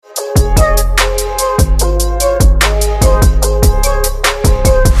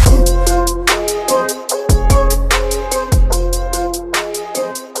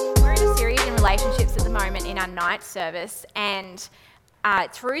service, and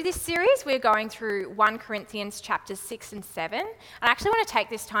through this series, we're going through 1 Corinthians chapters 6 and 7. And I actually want to take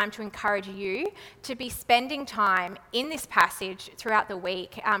this time to encourage you to be spending time in this passage throughout the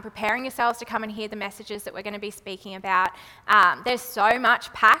week, preparing yourselves to come and hear the messages that we're going to be speaking about. There's so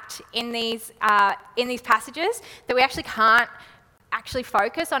much packed in these passages that we actually can't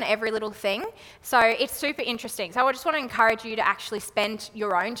focus on every little thing. So it's super interesting. So I just want to encourage you to actually spend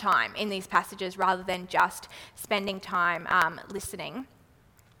your own time in these passages rather than just spending time listening.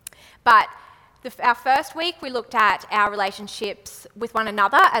 But our first week, we looked at our relationships with one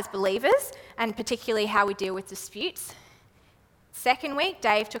another as believers, and particularly how we deal with disputes. Second week,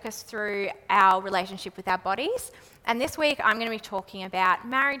 Dave took us through our relationship with our bodies. And this week, I'm going to be talking about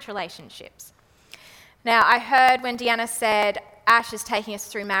marriage relationships. Now, I heard when Deanna said Ash is taking us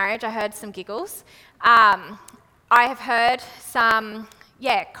through marriage, I heard some giggles. I have heard some,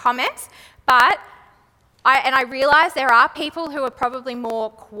 comments, but I realise there are people who are probably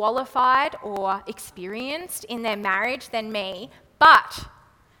more qualified or experienced in their marriage than me, but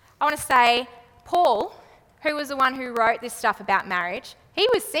I want to say Paul, who was the one who wrote this stuff about marriage, he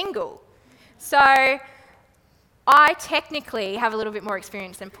was single. So I technically have a little bit more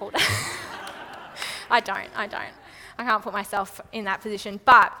experience than Paul does. I don't. I can't put myself in that position.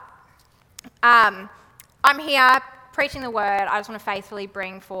 But I'm here preaching the word. I just want to faithfully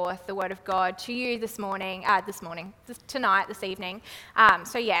bring forth the word of God to you tonight, this evening.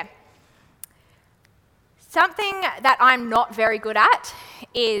 Something that I'm not very good at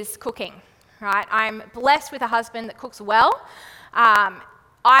is cooking, right? I'm blessed with a husband that cooks well.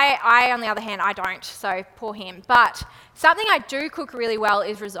 I, on the other hand, I don't, so poor him. But something I do cook really well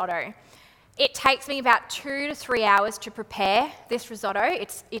is risotto. It takes me about 2 to 3 hours to prepare this risotto.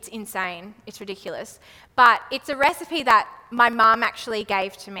 It's insane. It's ridiculous. But it's a recipe that my mum actually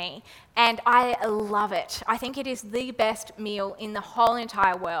gave to me, and I love it. I think it is the best meal in the whole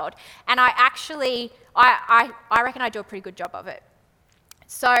entire world. And I reckon I do a pretty good job of it.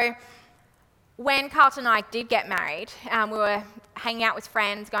 So when Carlton and I did get married, we were hanging out with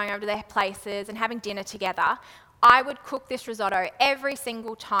friends, going over to their places and having dinner together. I would cook this risotto every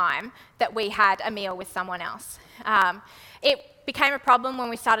single time that we had a meal with someone else. It became a problem when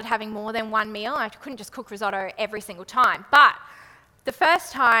we started having more than one meal. I couldn't just cook risotto every single time. But the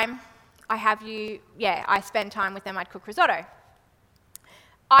first time I spend time with them, I'd cook risotto.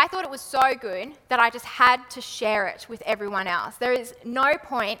 I thought it was so good that I just had to share it with everyone else. There is no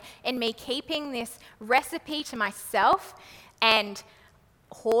point in me keeping this recipe to myself and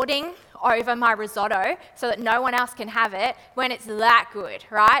hoarding over my risotto so that no one else can have it when it's that good,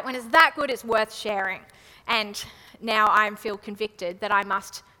 right? When it's that good, it's worth sharing. And now I feel convicted that I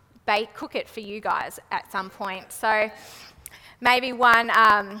must cook it for you guys at some point. So maybe one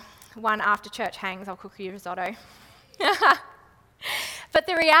after church hangs, I'll cook you risotto. But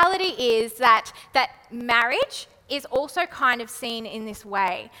the reality is that marriage is also kind of seen in this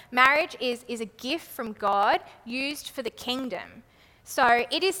way. Marriage is a gift from God used for the kingdom. So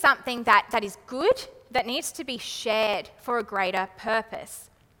it is something that is good, that needs to be shared for a greater purpose.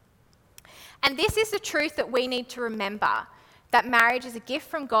 And this is the truth that we need to remember, that marriage is a gift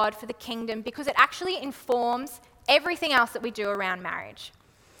from God for the kingdom because it actually informs everything else that we do around marriage.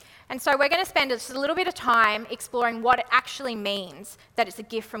 And so we're going to spend just a little bit of time exploring what it actually means that it's a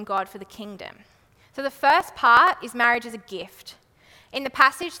gift from God for the kingdom. So the first part is marriage as a gift. In the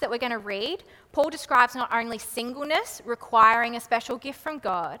passage that we're going to read, Paul describes not only singleness requiring a special gift from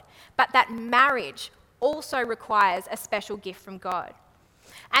God, but that marriage also requires a special gift from God.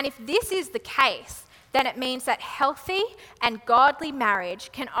 And if this is the case, then it means that healthy and godly marriage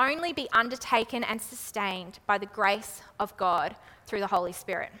can only be undertaken and sustained by the grace of God through the Holy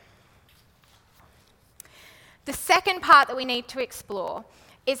Spirit. The second part that we need to explore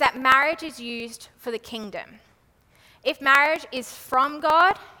is that marriage is used for the kingdom. If marriage is from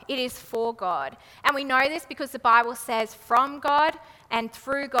God, it is for God. And we know this because the Bible says from God and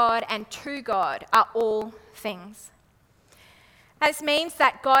through God and to God are all things. This means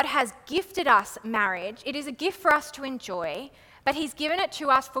that God has gifted us marriage. It is a gift for us to enjoy, but he's given it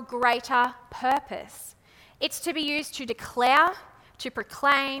to us for greater purpose. It's to be used to declare, to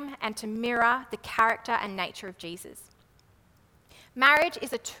proclaim, and to mirror the character and nature of Jesus. Marriage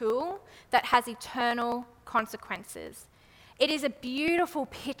is a tool that has eternal consequences. It is a beautiful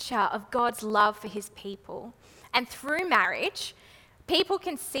picture of God's love for his people. And through marriage, people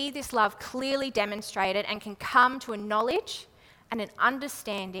can see this love clearly demonstrated and can come to a knowledge and an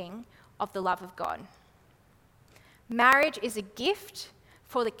understanding of the love of God. Marriage is a gift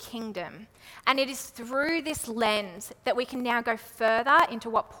for the kingdom, and it is through this lens that we can now go further into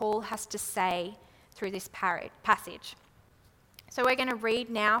what Paul has to say through this passage. So we're going to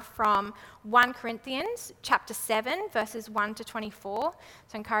read now from 1 Corinthians chapter 7, verses 1 to 24.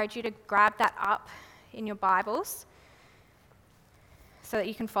 So I encourage you to grab that up in your Bibles so that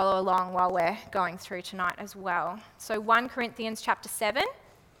you can follow along while we're going through tonight as well. So 1 Corinthians chapter 7,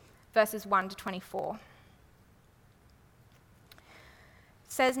 verses 1 to 24. It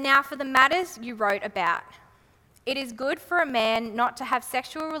says, "Now for the matters you wrote about, it is good for a man not to have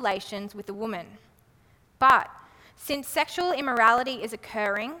sexual relations with a woman. But since sexual immorality is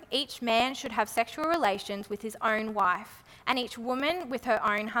occurring, each man should have sexual relations with his own wife, and each woman with her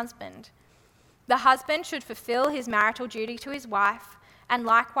own husband. The husband should fulfill his marital duty to his wife, and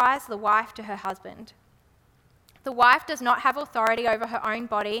likewise the wife to her husband. The wife does not have authority over her own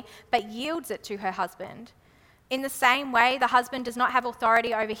body, but yields it to her husband. In the same way, the husband does not have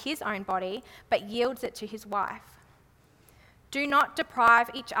authority over his own body, but yields it to his wife. Do not deprive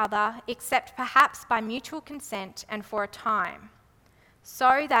each other, except perhaps by mutual consent and for a time,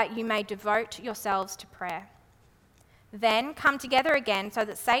 so that you may devote yourselves to prayer. Then come together again so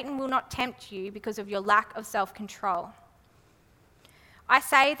that Satan will not tempt you because of your lack of self-control. I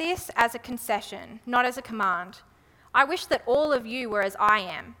say this as a concession, not as a command. I wish that all of you were as I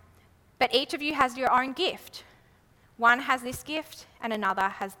am, but each of you has your own gift. One has this gift and another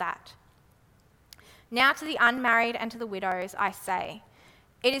has that. Now to the unmarried and to the widows I say,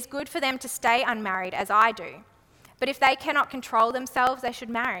 it is good for them to stay unmarried as I do. But if they cannot control themselves, they should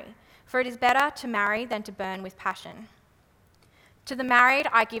marry, for it is better to marry than to burn with passion. To the married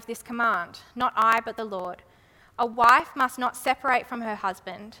I give this command, not I but the Lord. A wife must not separate from her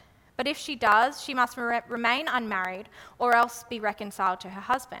husband, but if she does, she must remain unmarried or else be reconciled to her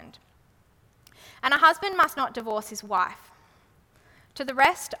husband. And a husband must not divorce his wife. To the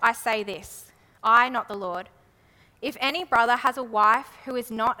rest I say this, I, not the Lord. If any brother has a wife who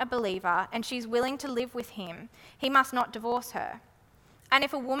is not a believer and she is willing to live with him, he must not divorce her. And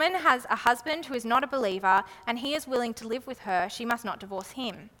if a woman has a husband who is not a believer and he is willing to live with her, she must not divorce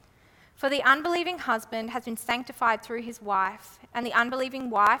him. For the unbelieving husband has been sanctified through his wife, and the unbelieving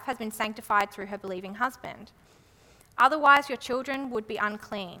wife has been sanctified through her believing husband. Otherwise your children would be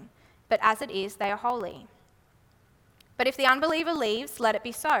unclean, but as it is, they are holy. But if the unbeliever leaves, let it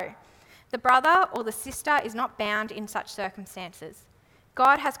be so. The brother or the sister is not bound in such circumstances.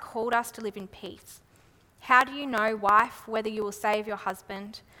 God has called us to live in peace. How do you know, wife, whether you will save your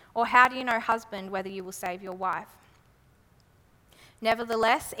husband? Or how do you know, husband, whether you will save your wife?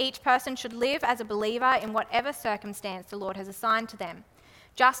 Nevertheless, each person should live as a believer in whatever circumstance the Lord has assigned to them,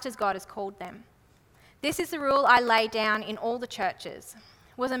 just as God has called them. This is the rule I lay down in all the churches.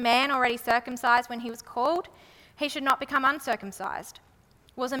 Was a man already circumcised when he was called? He should not become uncircumcised.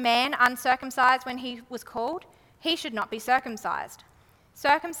 Was a man uncircumcised when he was called? He should not be circumcised.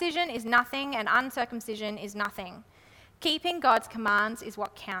 Circumcision is nothing and uncircumcision is nothing. Keeping God's commands is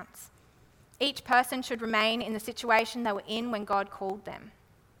what counts. Each person should remain in the situation they were in when God called them.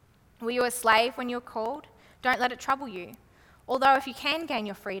 Were you a slave when you were called? Don't let it trouble you. Although if you can gain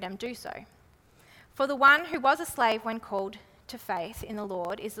your freedom, do so. For the one who was a slave when called to faith in the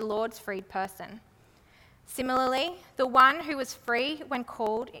Lord is the Lord's freed person. Similarly, the one who was free when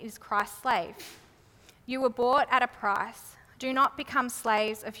called is Christ's slave. You were bought at a price. Do not become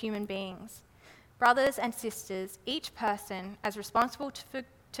slaves of human beings. Brothers and sisters, each person, as responsible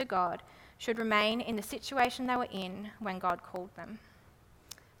to God, should remain in the situation they were in when God called them.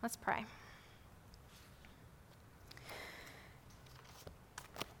 Let's pray.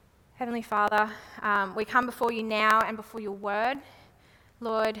 Heavenly Father, we come before you now and before your word,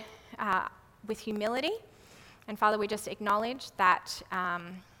 Lord, with humility. And Father, we just acknowledge that,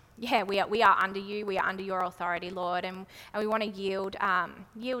 we are under you, we are under your authority, Lord, and we want to yield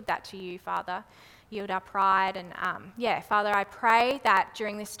that to you, Father. Yield our pride. And Father, I pray that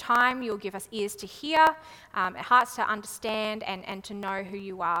during this time you'll give us ears to hear, hearts to understand, and to know who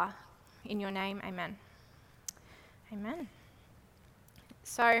you are. In your name, amen. Amen.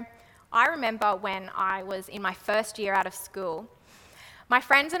 So I remember when I was in my first year out of school, my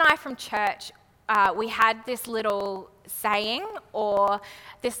friends and I from church, we had this little saying or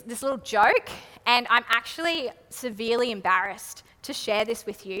this little joke, and I'm actually severely embarrassed to share this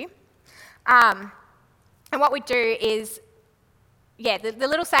with you. And what we do is, the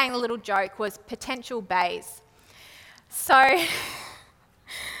little saying, the little joke was potential bays. So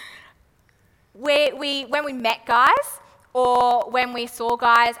when we met guys, or when we saw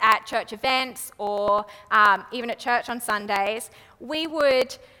guys at church events, or even at church on Sundays, we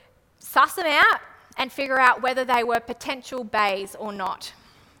would suss them out and figure out whether they were potential bays or not.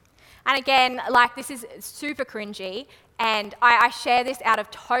 And again, this is super cringy, and I share this out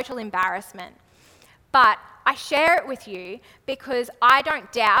of total embarrassment. But I share it with you because I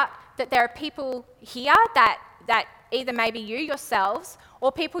don't doubt that there are people here that either maybe you yourselves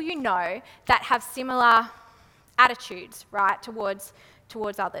or people you know that have similar attitudes, right, towards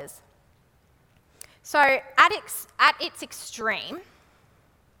others. So at its extreme,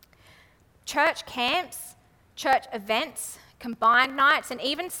 church camps, church events, combined nights, and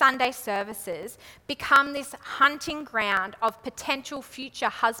even Sunday services become this hunting ground of potential future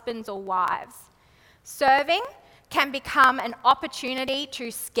husbands or wives. Serving can become an opportunity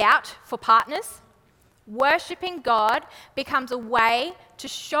to scout for partners. Worshipping God becomes a way to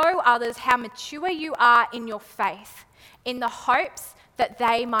show others how mature you are in your faith, in the hopes that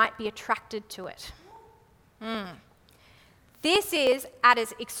they might be attracted to it. This is at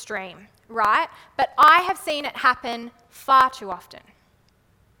its extreme, right? But I have seen it happen far too often.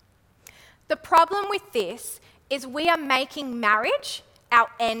 The problem with this is we are making marriage our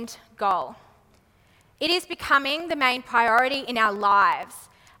end goal. It is becoming the main priority in our lives,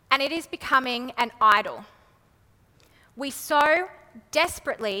 and it is becoming an idol. We so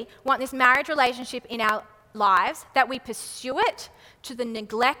desperately want this marriage relationship in our lives that we pursue it to the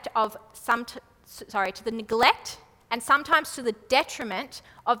neglect and sometimes to the detriment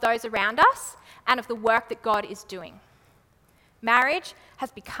of those around us and of the work that God is doing. Marriage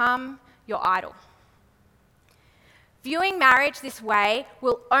has become your idol. Viewing marriage this way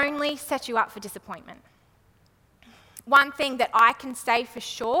will only set you up for disappointment. One thing that I can say for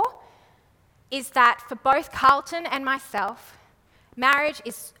sure is that for both Carlton and myself, marriage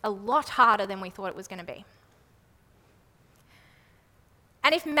is a lot harder than we thought it was going to be.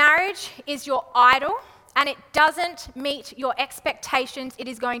 And if marriage is your idol and it doesn't meet your expectations, it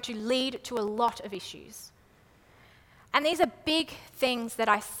is going to lead to a lot of issues. And these are big things that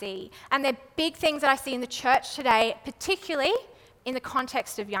I see. And they're big things that I see in the church today, particularly in the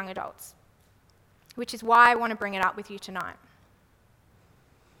context of young adults, which is why I want to bring it up with you tonight.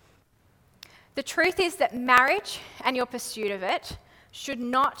 The truth is that marriage and your pursuit of it should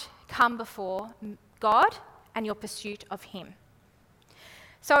not come before God and your pursuit of Him.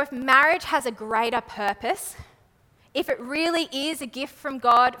 So if marriage has a greater purpose, if it really is a gift from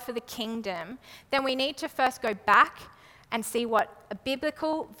God for the kingdom, then we need to first go back and see what a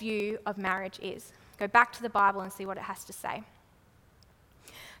biblical view of marriage is. Go back to the Bible and see what it has to say.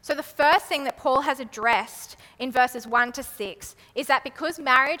 So the first thing that Paul has addressed in verses 1 to 6 is that because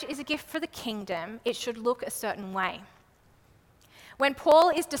marriage is a gift for the kingdom, it should look a certain way. When Paul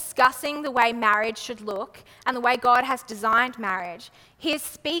is discussing the way marriage should look and the way God has designed marriage, he is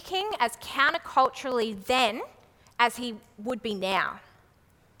speaking as counterculturally then as he would be now.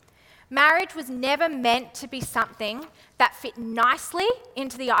 Marriage was never meant to be something that fit nicely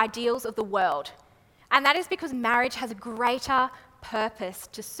into the ideals of the world. And that is because marriage has a greater purpose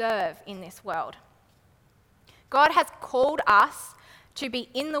to serve in this world. God has called us to be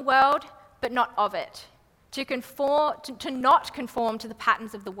in the world, but not of it. To not conform to the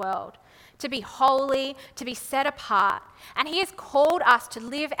patterns of the world, to be holy, to be set apart. And He has called us to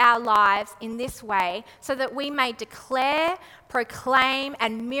live our lives in this way so that we may declare, proclaim,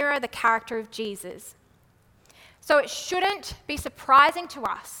 and mirror the character of Jesus. So it shouldn't be surprising to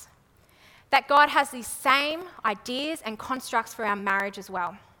us that God has these same ideas and constructs for our marriage as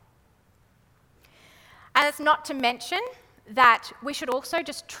well. And it's not to mention that we should also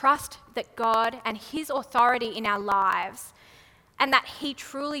just trust that God and His authority in our lives, and that He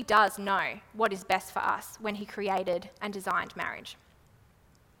truly does know what is best for us when He created and designed marriage.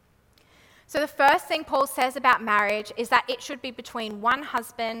 So the first thing Paul says about marriage is that it should be between one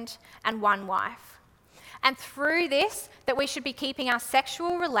husband and one wife. And through this, that we should be keeping our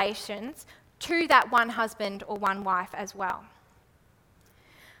sexual relations to that one husband or one wife as well.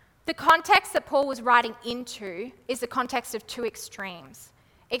 The context that Paul was writing into is the context of two extremes: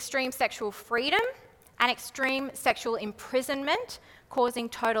 extreme sexual freedom and extreme sexual imprisonment, causing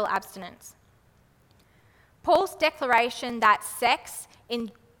total abstinence. Paul's declaration that sex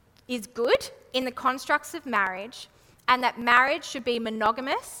is good in the constructs of marriage and that marriage should be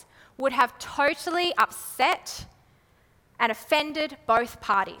monogamous would have totally upset and offended both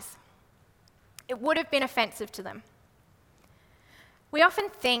parties. It would have been offensive to them. We often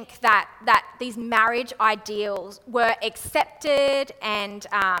think that these marriage ideals were accepted and,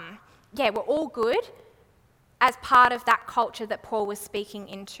 were all good as part of that culture that Paul was speaking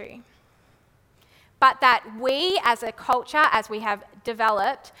into. But that we as a culture, as we have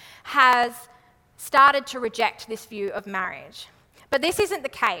developed, has started to reject this view of marriage. But this isn't the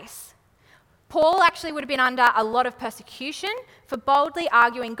case. Paul actually would have been under a lot of persecution for boldly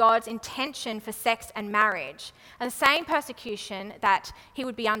arguing God's intention for sex and marriage, and the same persecution that he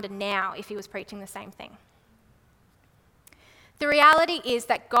would be under now if he was preaching the same thing. The reality is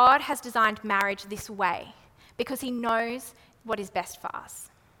that God has designed marriage this way because he knows what is best for us.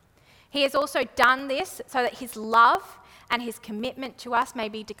 He has also done this so that his love and his commitment to us may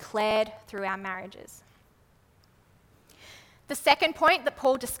be declared through our marriages. The second point that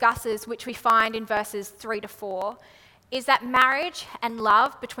Paul discusses, which we find in verses 3 to 4, is that marriage and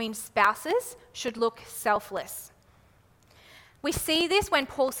love between spouses should look selfless. We see this when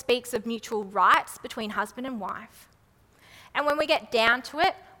Paul speaks of mutual rights between husband and wife. And when we get down to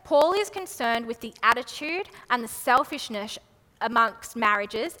it, Paul is concerned with the attitude and the selfishness amongst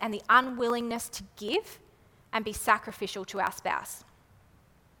marriages and the unwillingness to give and be sacrificial to our spouse.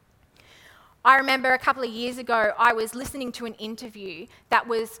 I remember a couple of years ago, I was listening to an interview that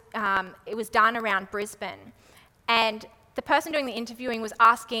was done around Brisbane, and the person doing the interviewing was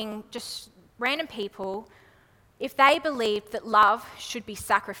asking just random people if they believed that love should be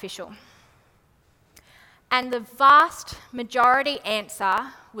sacrificial. And the vast majority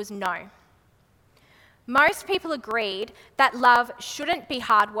answer was no. Most people agreed that love shouldn't be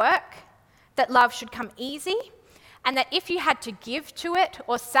hard work, that love should come easy, and that if you had to give to it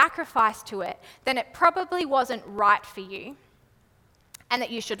or sacrifice to it, then it probably wasn't right for you, and that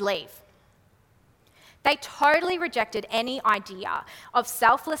you should leave. They totally rejected any idea of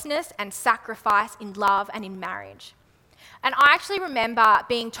selflessness and sacrifice in love and in marriage. And I actually remember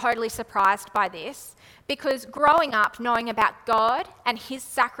being totally surprised by this, because growing up knowing about God and his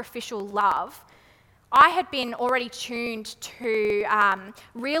sacrificial love, I had been already tuned to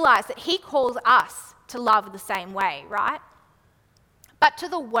realise that he calls us to love the same way, right? But to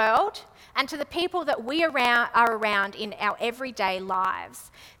the world and to the people that we are around in our everyday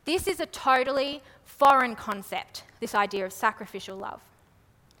lives, this is a totally foreign concept, this idea of sacrificial love.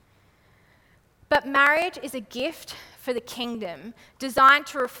 But marriage is a gift for the kingdom designed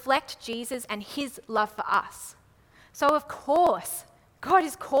to reflect Jesus and his love for us. So of course, God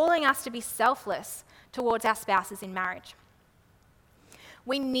is calling us to be selfless towards our spouses in marriage.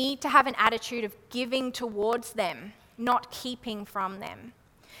 We need to have an attitude of giving towards them, not keeping from them.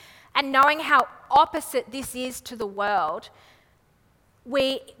 And knowing how opposite this is to the world,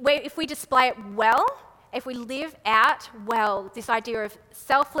 if we display it well, if we live out well this idea of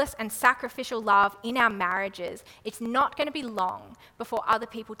selfless and sacrificial love in our marriages, it's not going to be long before other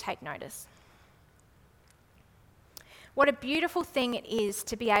people take notice. What a beautiful thing it is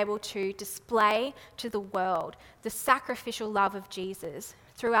to be able to display to the world the sacrificial love of Jesus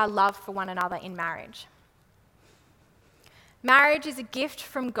through our love for one another in marriage. Marriage is a gift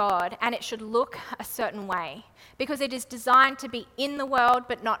from God, and it should look a certain way because it is designed to be in the world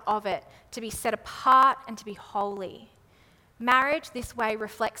but not of it, to be set apart and to be holy. Marriage this way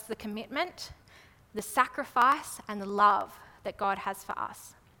reflects the commitment, the sacrifice, and the love that God has for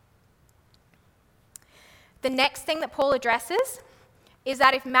us. The next thing that Paul addresses is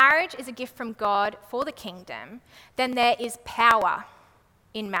that if marriage is a gift from God for the kingdom, then there is power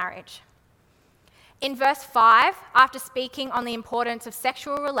in marriage. In verse 5, after speaking on the importance of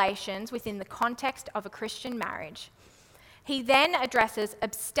sexual relations within the context of a Christian marriage, he then addresses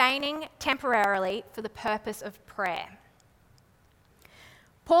abstaining temporarily for the purpose of prayer.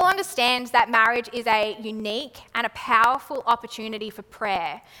 Paul understands that marriage is a unique and a powerful opportunity for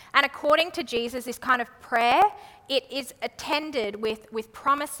prayer. And according to Jesus, this kind of prayer, it is attended with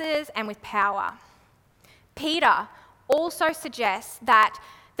promises and with power. Peter also suggests that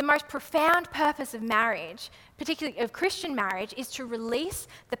the most profound purpose of marriage, particularly of Christian marriage, is to release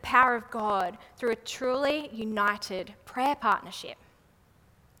the power of God through a truly united prayer partnership.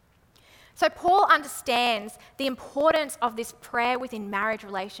 So Paul understands the importance of this prayer within marriage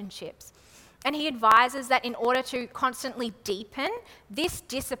relationships, and he advises that in order to constantly deepen this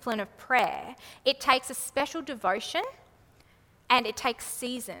discipline of prayer, it takes a special devotion and it takes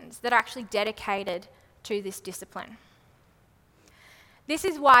seasons that are actually dedicated to this discipline. This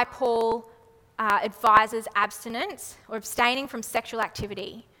is why Paul advises abstinence or abstaining from sexual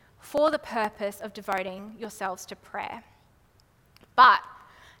activity for the purpose of devoting yourselves to prayer. But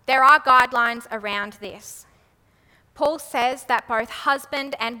there are guidelines around this. Paul says that both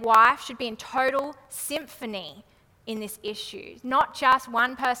husband and wife should be in total symphony in this issue, not just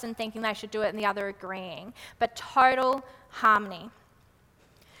one person thinking they should do it and the other agreeing, but total harmony.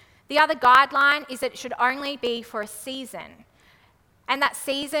 The other guideline is that it should only be for a season, and that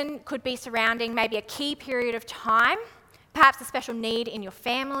season could be surrounding maybe a key period of time, perhaps a special need in your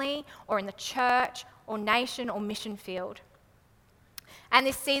family or in the church or nation or mission field. And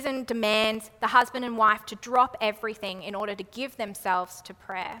this season demands the husband and wife to drop everything in order to give themselves to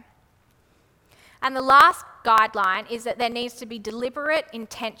prayer. And the last guideline is that there needs to be deliberate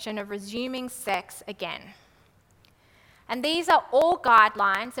intention of resuming sex again. And these are all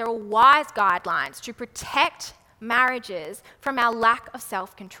guidelines, they're all wise guidelines to protect marriages from our lack of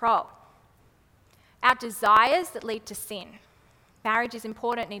self-control. Our desires that lead to sin. Marriage is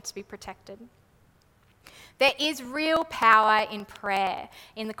important, needs to be protected. There is real power in prayer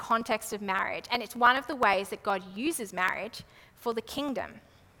in the context of marriage, and it's one of the ways that God uses marriage for the kingdom.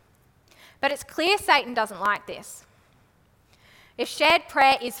 But it's clear Satan doesn't like this. If shared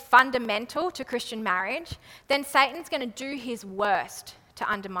prayer is fundamental to Christian marriage, then Satan's going to do his worst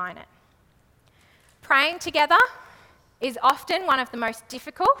to undermine it. Praying together is often one of the most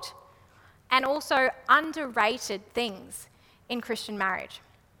difficult and also underrated things in Christian marriage.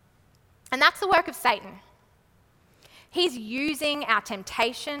 And that's the work of Satan. He's using our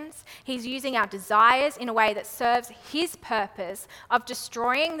temptations, he's using our desires in a way that serves his purpose of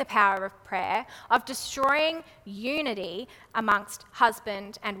destroying the power of prayer, of destroying unity amongst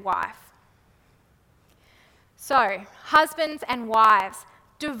husband and wife. So, husbands and wives,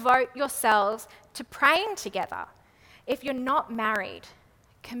 devote yourselves to praying together. If you're not married,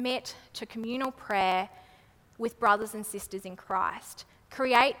 commit to communal prayer with brothers and sisters in Christ.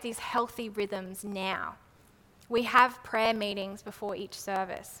 Create these healthy rhythms now. We have prayer meetings before each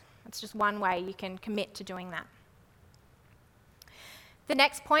service. That's just one way you can commit to doing that. The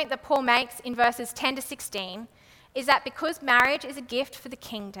next point that Paul makes in verses 10 to 16 is that because marriage is a gift for the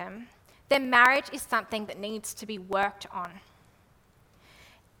kingdom, then marriage is something that needs to be worked on.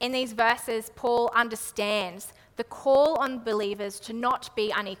 In these verses, Paul understands the call on believers to not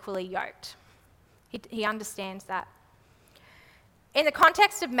be unequally yoked. He understands that. In the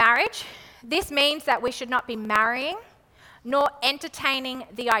context of marriage, this means that we should not be marrying nor entertaining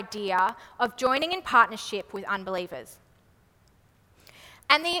the idea of joining in partnership with unbelievers.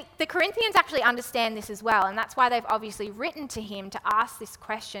 And the Corinthians actually understand this as well, and that's why they've obviously written to him to ask this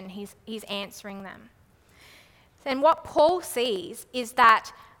question. He's answering them. And what Paul sees is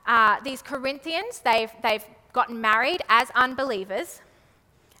that these Corinthians, they've gotten married as unbelievers,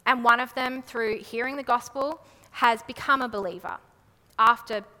 and one of them, through hearing the gospel, has become a believer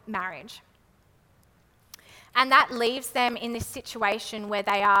after marriage. And that leaves them in this situation where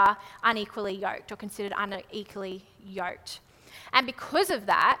they are unequally yoked or considered unequally yoked. And because of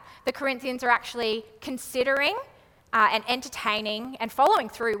that, the Corinthians are actually considering and entertaining and following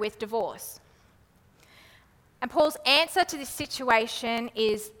through with divorce. And Paul's answer to this situation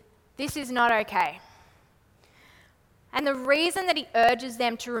is, this is not okay. And the reason that he urges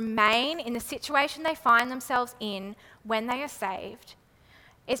them to remain in the situation they find themselves in when they are saved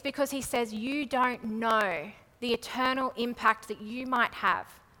is because he says, you don't know the eternal impact that you might have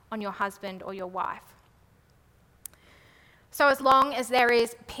on your husband or your wife. So as long as there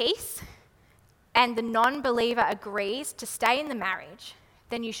is peace and the non-believer agrees to stay in the marriage,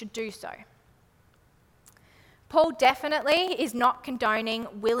 then you should do so. Paul definitely is not condoning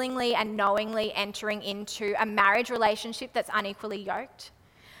willingly and knowingly entering into a marriage relationship that's unequally yoked,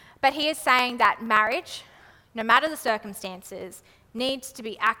 but he is saying that marriage, no matter the circumstances, needs to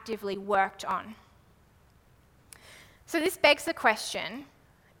be actively worked on. So this begs the question,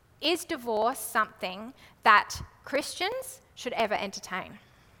 is divorce something that Christians should ever entertain?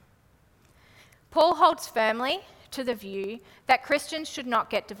 Paul holds firmly to the view that Christians should not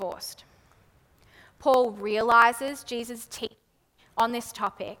get divorced. Paul realizes Jesus' teaching on this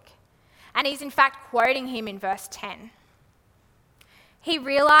topic, and he's in fact quoting him in verse 10. He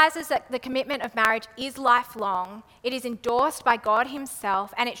realizes that the commitment of marriage is lifelong, it is endorsed by God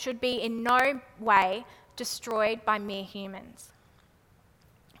himself, and it should be in no way destroyed by mere humans.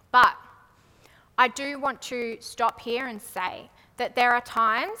 But I do want to stop here and say that there are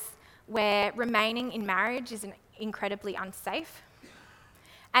times where remaining in marriage is incredibly unsafe,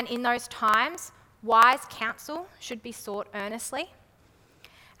 and in those times, wise counsel should be sought earnestly.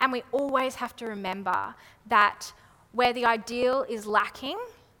 And we always have to remember that where the ideal is lacking,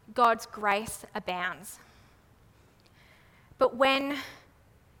 God's grace abounds. But when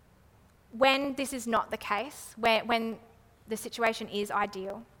this is not the case, when the situation is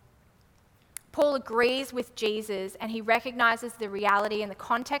ideal, Paul agrees with Jesus and he recognizes the reality and the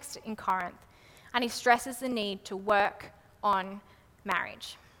context in Corinth, and he stresses the need to work on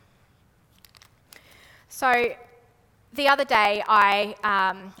marriage. So the other day, I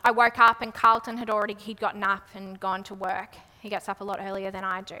woke up and Carlton he'd gotten up and gone to work. He gets up a lot earlier than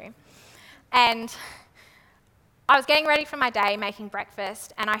I do. And I was getting ready for my day, making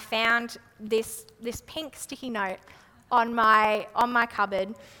breakfast, and I found this pink sticky note on my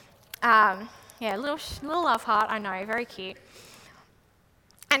cupboard. Little love heart, I know, very cute.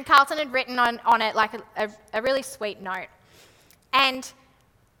 And Carlton had written on it like a really sweet note. And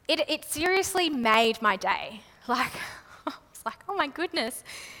it seriously made my day. Like, I was like, oh my goodness.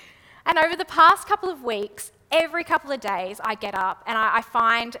 And over the past couple of weeks, every couple of days I get up and I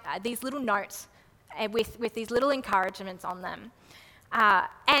find these little notes with these little encouragements on them.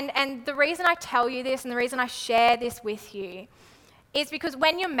 And the reason I tell you this and the reason I share this with you is because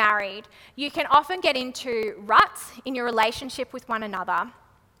when you're married, you can often get into ruts in your relationship with one another.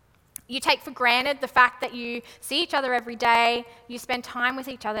 You take for granted the fact that you see each other every day, you spend time with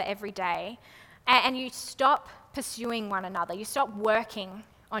each other every day, and you stop pursuing one another. You stop working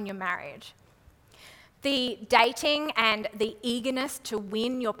on your marriage. The dating and the eagerness to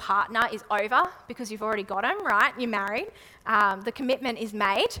win your partner is over because you've already got him, right? You're married. The commitment is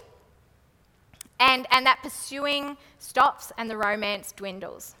made. And that pursuing stops and the romance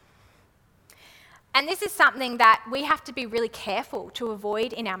dwindles. And this is something that we have to be really careful to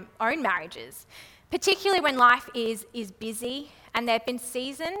avoid in our own marriages, particularly when life is busy and there have been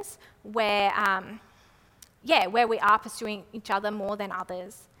seasons where we are pursuing each other more than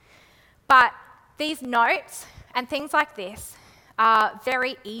others. But these notes and things like this are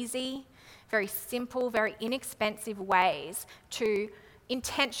very easy, very simple, very inexpensive ways to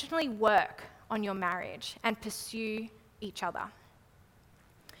intentionally work on your marriage and pursue each other.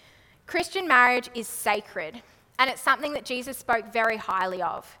 Christian marriage is sacred, and it's something that Jesus spoke very highly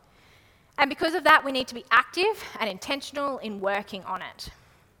of. And because of that, we need to be active and intentional in working on it.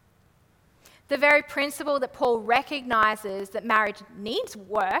 The very principle that Paul recognises that marriage needs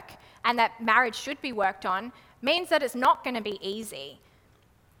work and that marriage should be worked on means that it's not going to be easy.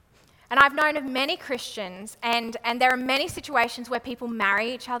 And I've known of many Christians, and there are many situations where people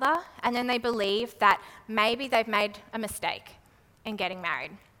marry each other and then they believe that maybe they've made a mistake in getting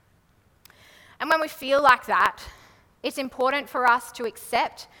married. And when we feel like that, it's important for us to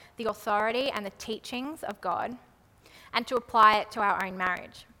accept the authority and the teachings of God and to apply it to our own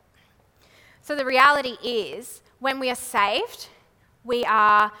marriage. So the reality is, when we are saved, we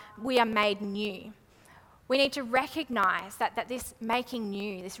are made new. We need to recognise that this making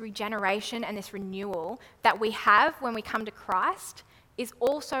new, this regeneration and this renewal that we have when we come to Christ is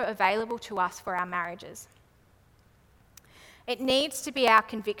also available to us for our marriages. It needs to be our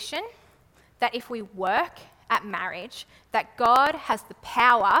conviction that if we work at marriage, that God has the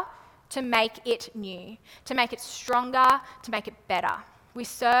power to make it new, to make it stronger, to make it better. We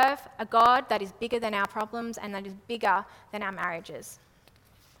serve a God that is bigger than our problems and that is bigger than our marriages.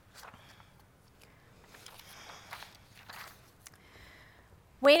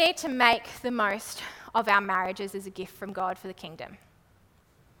 We need to make the most of our marriages as a gift from God for the kingdom.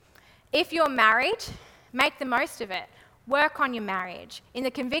 If you're married, make the most of it. Work on your marriage in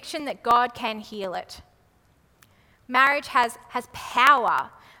the conviction that God can heal it. Marriage has power.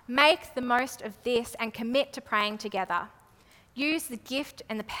 Make the most of this and commit to praying together. Use the gift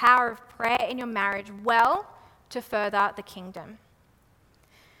and the power of prayer in your marriage well to further the kingdom.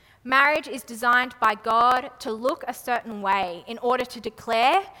 Marriage is designed by God to look a certain way in order to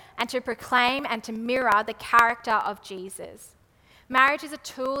declare and to proclaim and to mirror the character of Jesus. Marriage is a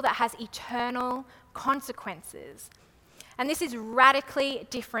tool that has eternal consequences. And this is radically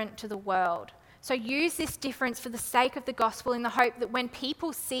different to the world. So use this difference for the sake of the gospel in the hope that when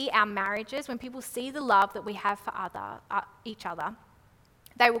people see our marriages, when people see the love that we have for each other,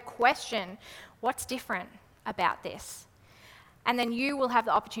 they will question what's different about this. And then you will have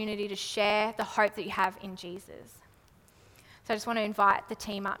the opportunity to share the hope that you have in Jesus. So I just want to invite the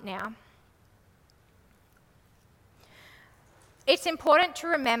team up now. It's important to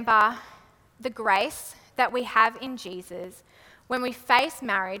remember the grace that we have in Jesus when we face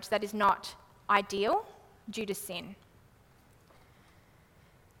marriage that is not ideal due to sin.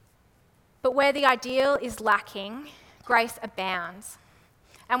 But where the ideal is lacking, grace abounds.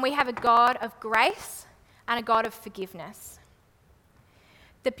 And we have a God of grace and a God of forgiveness.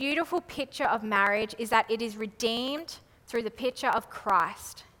 The beautiful picture of marriage is that it is redeemed through the picture of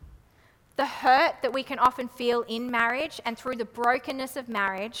Christ. The hurt that we can often feel in marriage and through the brokenness of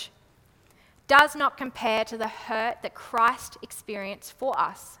marriage does not compare to the hurt that Christ experienced for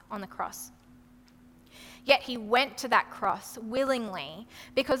us on the cross. Yet he went to that cross willingly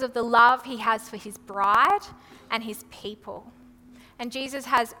because of the love he has for his bride and his people. And Jesus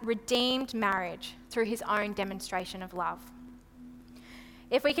has redeemed marriage through his own demonstration of love.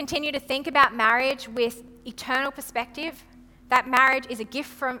 If we continue to think about marriage with eternal perspective, that marriage is a gift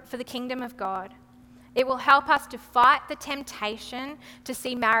for the kingdom of God. It will help us to fight the temptation to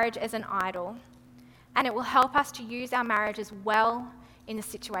see marriage as an idol. and it will help us to use our marriages well in the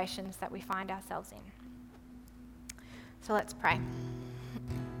situations that we find ourselves in. So let's pray.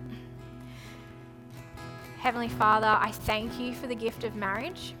 Heavenly Father, I thank you for the gift of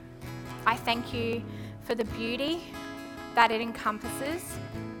marriage. I thank you for the beauty that it encompasses.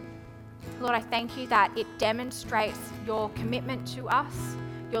 Lord, I thank you that it demonstrates your commitment to us,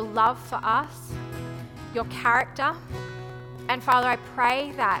 your love for us, your character. And Father, I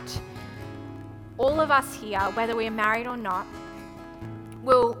pray that all of us here, whether we're married or not,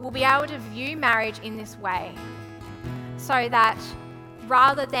 will be able to view marriage in this way, so that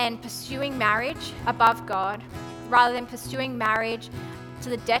rather than pursuing marriage above God, rather than pursuing marriage to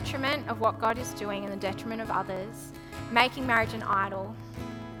the detriment of what God is doing and the detriment of others, making marriage an idol,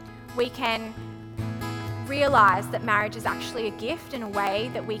 we can realize that marriage is actually a gift in a way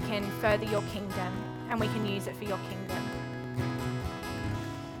that we can further your kingdom and we can use it for your kingdom.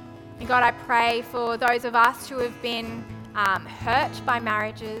 And God, I pray for those of us who have been hurt by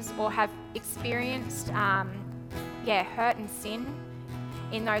marriages or have experienced hurt and sin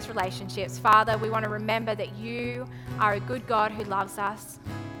in those relationships. Father, we want to remember that you are a good God who loves us.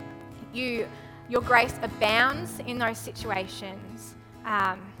 Your grace abounds in those situations,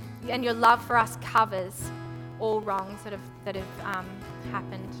 and your love for us covers all wrongs that have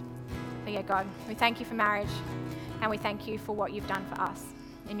happened. But yeah, God, we thank you for marriage, and we thank you for what you've done for us.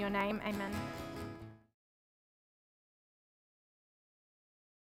 In your name, amen.